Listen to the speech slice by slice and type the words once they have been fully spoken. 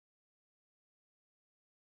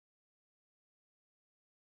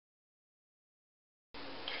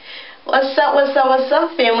What's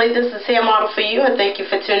up, family? This is Hair Model for You, and thank you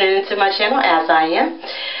for tuning into my channel, as I am.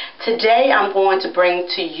 Today, I'm going to bring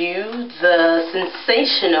to you the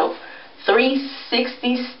Sensational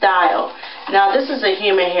 360 style. Now, this is a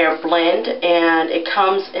human hair blend, and it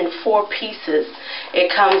comes in 4 pieces.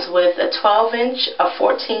 It comes with a 12-inch, a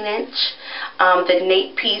 14-inch, the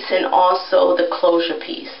nape piece, and also the closure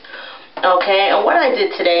piece. Okay, and what I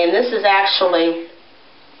did today, and this is actually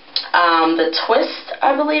the twist,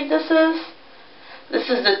 I believe this is. This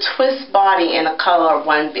is the twist body in the color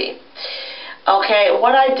 1B. Okay,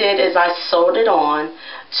 what I did is I sewed it on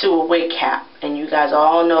to a wig cap, and you guys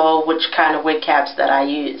all know which kind of wig caps that I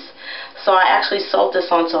use. So I actually sewed this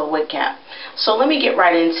onto a wig cap. So let me get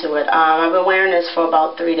right into it. I've been wearing this for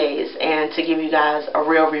about 3 days, and to give you guys a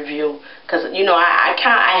real review, because you know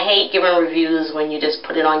I hate giving reviews when you just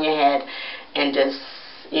put it on your head and just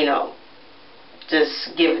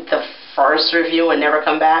just give it the first review and never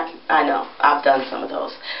come back. I know, I've done some of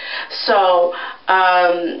those. So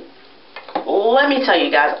let me tell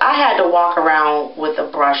you guys, I had to walk around with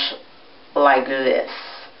a brush like this,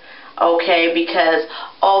 okay, because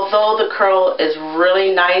although the curl is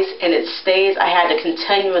really nice and it stays, I had to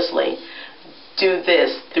continuously do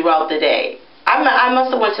this throughout the day. I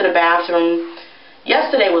must have went to the bathroom.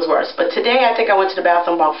 Yesterday was worse, but today I think I went to the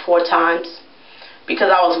bathroom about 4 times.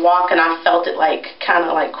 Because I was walking, I felt it like kind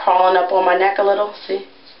of like crawling up on my neck a little, see?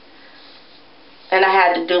 And I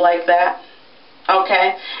had to do like that,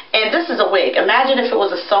 okay? And this is a wig. Imagine if it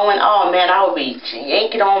was a sewing. Oh man, I would be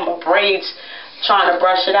yanking on my braids trying to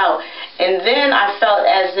brush it out. And then I felt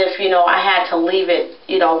as if, I had to leave it,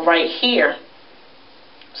 right here,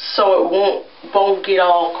 so it won't get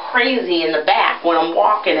all crazy in the back when I'm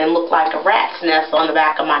walking and look like a rat's nest on the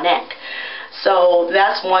back of my neck. So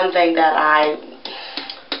that's one thing that I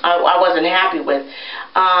wasn't happy with.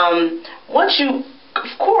 Once you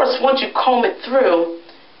comb it through,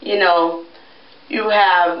 you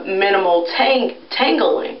have minimal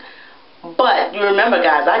tangling. But you remember,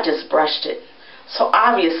 guys, I just brushed it. So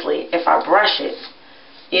obviously, if I brush it,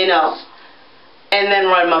 and then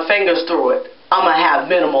run my fingers through it, I'm going to have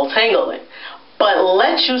minimal tangling. But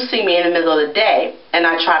let you see me in the middle of the day, and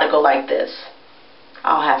I try to go like this,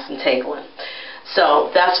 I'll have some tangling. So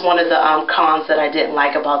that's one of the cons that I didn't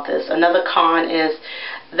like about this. Another con is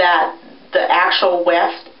that the actual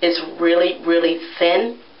weft is really, really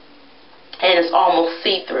thin, and it's almost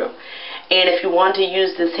see-through. And if you want to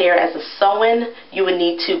use this hair as a sew-in, you would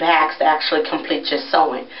need 2 packs to actually complete your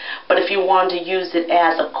sewing. But if you want to use it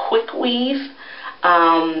as a quick weave,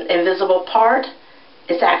 invisible part,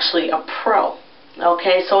 it's actually a pro.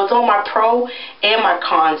 Okay, so it's on my pro and my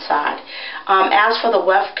con side. As for the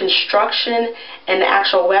weft construction and the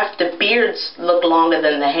actual weft, the beards look longer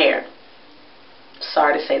than the hair.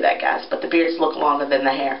 Sorry to say that, guys, but the beards look longer than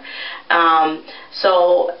the hair.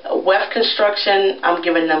 So weft construction, I'm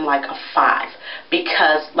giving them like a 5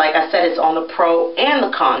 because, like I said, it's on the pro and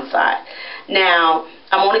the con side. Now,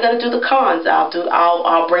 I'm only going to do the cons.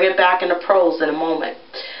 I'll bring it back in the pros in a moment.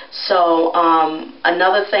 So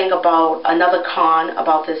another con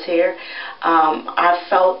about this hair, I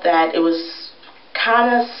felt that it was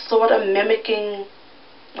kind of sort of mimicking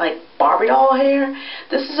like Barbie doll hair.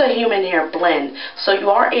 This is a human hair blend, so you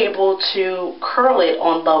are able to curl it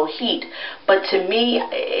on low heat, but to me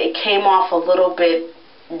it came off a little bit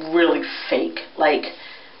really fake, like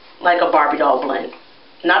a Barbie doll blend.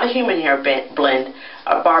 Not a human hair blend,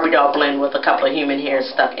 a Barbie doll blend with a couple of human hairs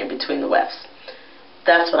stuck in between the wefts.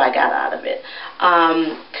 That's what I got out of it.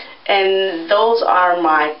 And those are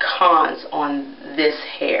my cons on this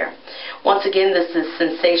hair. Once again, this is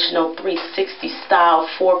Sensational 360 style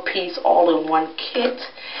 4-piece all-in-one kit.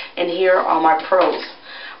 And here are my pros.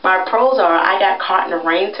 My pros are I got caught in the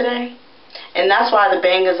rain today. And that's why the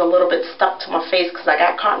bang is a little bit stuck to my face, because I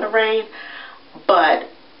got caught in the rain. But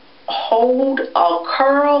hold a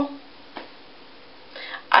curl.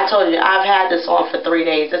 I told you, I've had this on for 3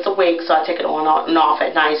 days. It's a wig, so I take it on and off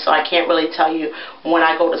at night, so I can't really tell you when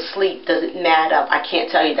I go to sleep, does it mat up? I can't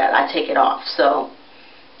tell you that. I take it off, so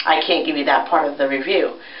I can't give you that part of the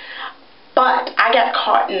review. But I got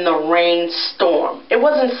caught in the rainstorm. It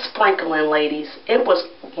wasn't sprinkling, ladies. It was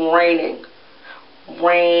raining.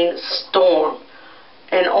 Rainstorm.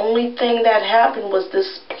 And only thing that happened was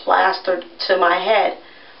this plastered to my head.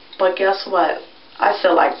 But guess what? I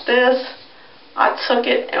said like this. I took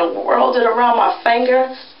it and whirled it around my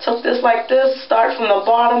finger, took this like this, start from the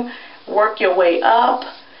bottom, work your way up,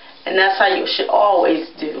 and that's how you should always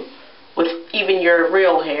do with even your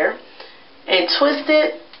real hair. And twist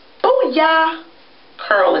it, booyah,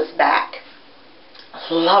 curl is back.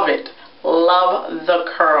 Love it. Love the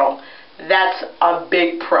curl. That's a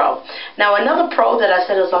big pro. Now another pro that I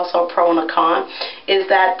said is also a pro and a con is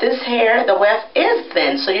that this hair, the weft is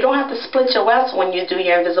thin, so you don't have to split your wefts when you do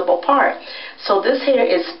your invisible part. So this hair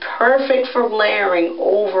is perfect for layering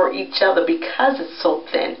over each other because it's so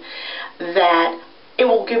thin that it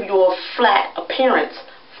will give you a flat appearance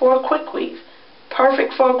for a quick weave.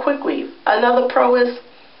 Perfect for a quick weave. Another pro is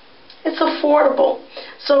it's affordable.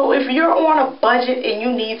 So if you're on a budget and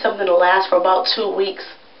you need something to last for about 2 weeks,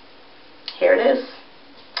 here it is.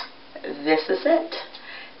 This is it.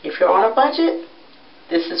 If you're on a budget,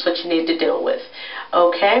 this is what you need to deal with.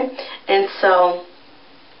 Okay? And so,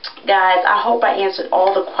 guys, I hope I answered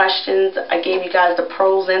all the questions. I gave you guys the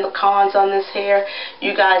pros and the cons on this hair.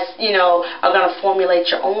 You guys, you know, are going to formulate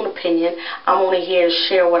your own opinion. I'm only here to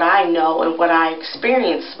share what I know and what I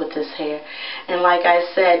experienced with this hair. And like I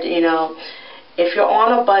said, you know, if you're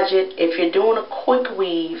on a budget, if you're doing a quick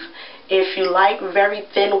weave, if you like very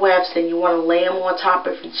thin wefts and you want to lay them on top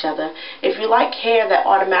of each other, if you like hair that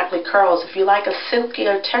automatically curls, if you like a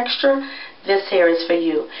silkier texture, this hair is for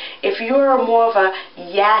you. If you're more of a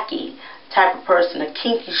yucky type of person, a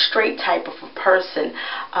kinky straight type of a person,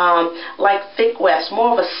 like thick wefts,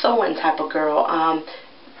 more of a sewing type of girl,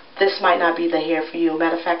 this might not be the hair for you.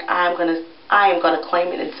 Matter of fact, I am gonna claim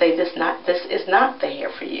it and say this is not the hair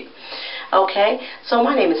for you. Okay, so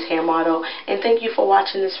my name is Hair Model, and thank you for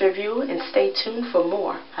watching this review, and stay tuned for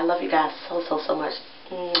more. I love you guys so much.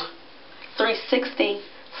 360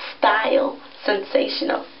 style,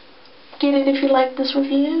 sensational. Get it if you like this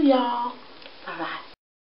review, y'all. Bye-bye.